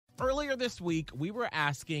earlier this week, we were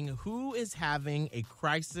asking who is having a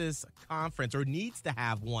crisis conference or needs to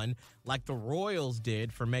have one like the Royals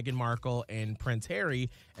did for Meghan Markle and Prince Harry.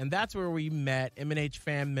 And that's where we met M&H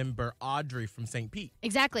fan member Audrey from St. Pete.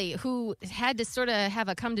 Exactly, who had to sort of have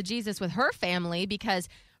a come to Jesus with her family because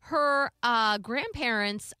her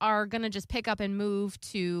grandparents are going to just pick up and move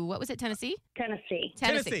to, what was it, Tennessee?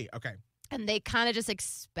 Tennessee. Okay. And they kind of just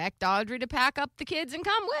expect Audrey to pack up the kids and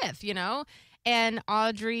come with, you know? And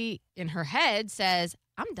Audrey, in her head, says,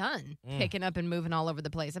 I'm done picking up and moving all over the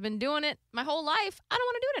place. I've been doing it my whole life. I don't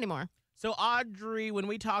want to do it anymore. So, Audrey, when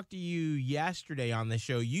we talked to you yesterday on the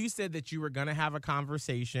show, you said that you were going to have a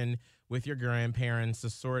conversation with your grandparents, a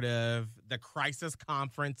sort of the crisis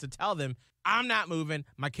conference to tell them, I'm not moving.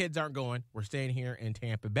 My kids aren't going. We're staying here in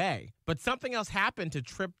Tampa Bay. But something else happened to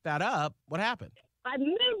trip that up. What happened? I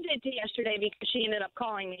moved it to yesterday because she ended up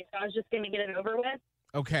calling me, so I was just going to get it over with.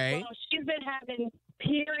 Okay. Well, she's been having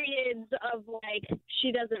periods of, like,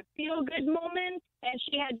 she doesn't feel good moments, and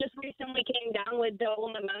she had just recently came down with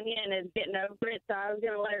double pneumonia and is getting over it, so I was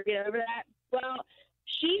going to let her get over that. Well,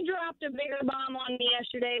 she dropped a bigger bomb on me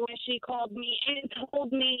yesterday when she called me and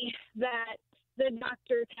told me that the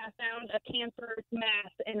doctors have found a cancerous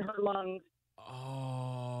mass in her lungs.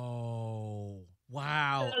 Oh,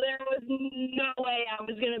 wow. So there was no way I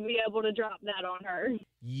was going to be able to drop that on her.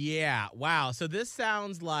 Yeah, wow. So this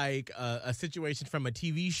sounds like a situation from a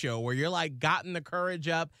TV show where you're like gotten the courage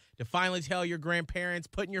up to finally tell your grandparents,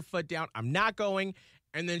 putting your foot down, I'm not going.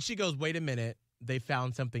 And then she goes, wait a minute, they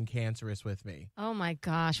found something cancerous with me. Oh, my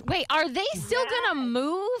gosh. Wait, are they still going to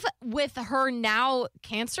move with her now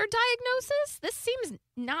cancer diagnosis? This seems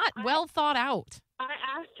not well thought out. I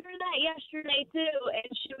asked her that yesterday, too,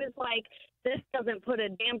 and she was like, this doesn't put a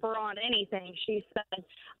damper on anything. She said,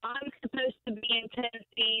 I'm supposed to be in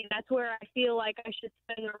Tennessee. That's where I feel like I should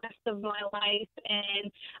spend the rest of my life,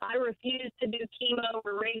 and I refuse to do chemo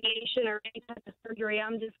or radiation or any type of surgery.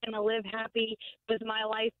 I'm just going to live happy with my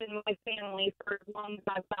life and my family for as long as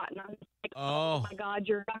I've got. And I'm just like, oh my God,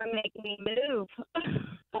 you're going to make me move.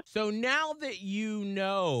 So now that you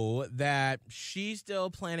know that she's still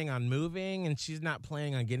planning on moving and she's not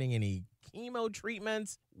planning on getting any chemo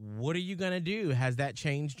treatments, what are you going to do? Has that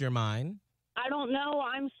changed your mind? I don't know.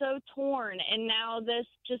 I'm so torn. And now this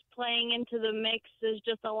just playing into the mix is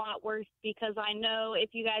just a lot worse because I know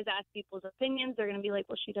if you guys ask people's opinions, they're going to be like,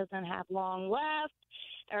 well, she doesn't have long left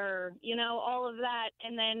or, you know, all of that.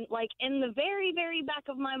 And then, like, in the very, very back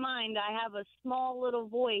of my mind, I have a small little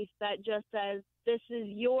voice that just says, this is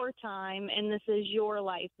your time and this is your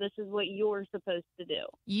life. This is what you're supposed to do.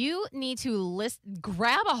 You need to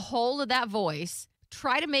grab a hold of that voice,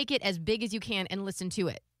 try to make it as big as you can and listen to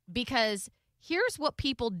it. Because here's what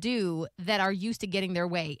people do that are used to getting their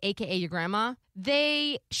way, a.k.a. your grandma.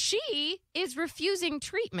 She is refusing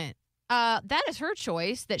treatment. That is her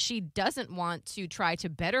choice, that she doesn't want to try to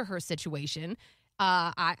better her situation.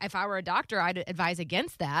 If I were a doctor, I'd advise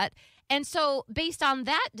against that. And so based on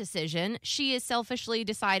that decision, she is selfishly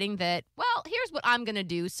deciding that, well, here's what I'm going to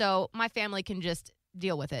do so my family can just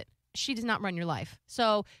deal with it. She does not run your life.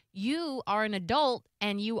 So you are an adult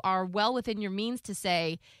and you are well within your means to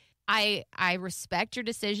say, I respect your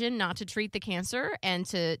decision not to treat the cancer and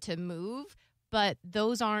to move, but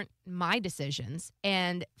those aren't my decisions.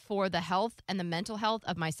 And for the health and the mental health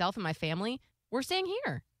of myself and my family, we're staying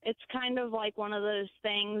here. It's kind of like one of those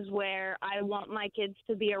things where I want my kids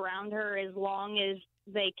to be around her as long as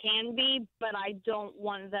they can be, but I don't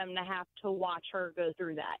want them to have to watch her go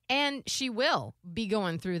through that. And she will be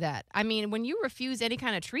going through that. I mean, when you refuse any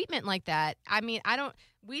kind of treatment like that, I mean,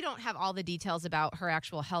 we don't have all the details about her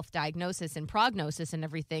actual health diagnosis and prognosis and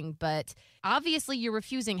everything, but obviously you're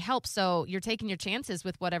refusing help, so you're taking your chances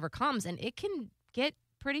with whatever comes, and it can get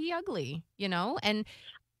pretty ugly, you know? And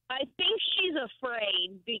I think she's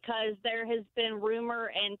afraid because there has been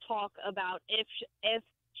rumor and talk about if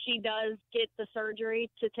she does get the surgery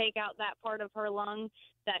to take out that part of her lung,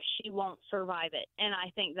 that she won't survive it. And I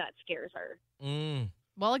think that scares her.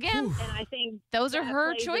 Well, again, and I think those are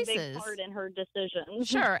her choices. A big part in her decision.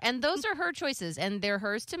 Sure, and those are her choices, and they're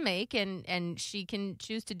hers to make, and she can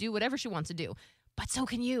choose to do whatever she wants to do. But so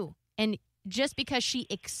can you. And just because she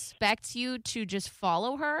expects you to just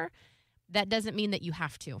follow her, that doesn't mean that you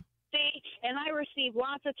have to. See, and I received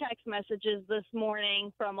lots of text messages this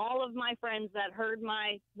morning from all of my friends that heard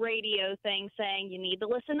my radio thing saying, you need to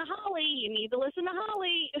listen to Holly, you need to listen to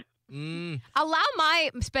Holly. Allow my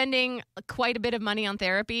spending quite a bit of money on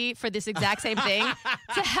therapy for this exact same thing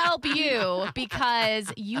to help you, because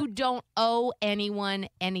you don't owe anyone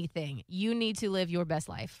anything. You need to live your best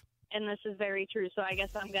life. and this is very true. So I guess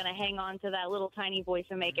I'm going to hang on to that little tiny voice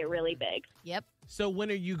and make it really big. Yep. So when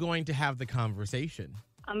are you going to have the conversation?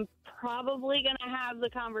 I'm probably going to have the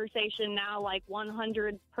conversation now, like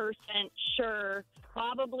 100% sure,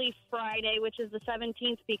 probably Friday, which is the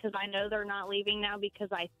 17th, because I know they're not leaving now because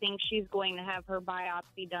I think she's going to have her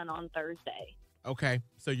biopsy done on Thursday. Okay,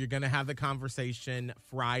 so you're going to have the conversation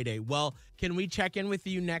Friday. Well, can we check in with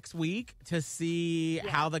you next week to see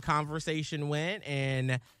how the conversation went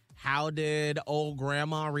and how did old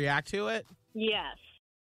grandma react to it? Yes.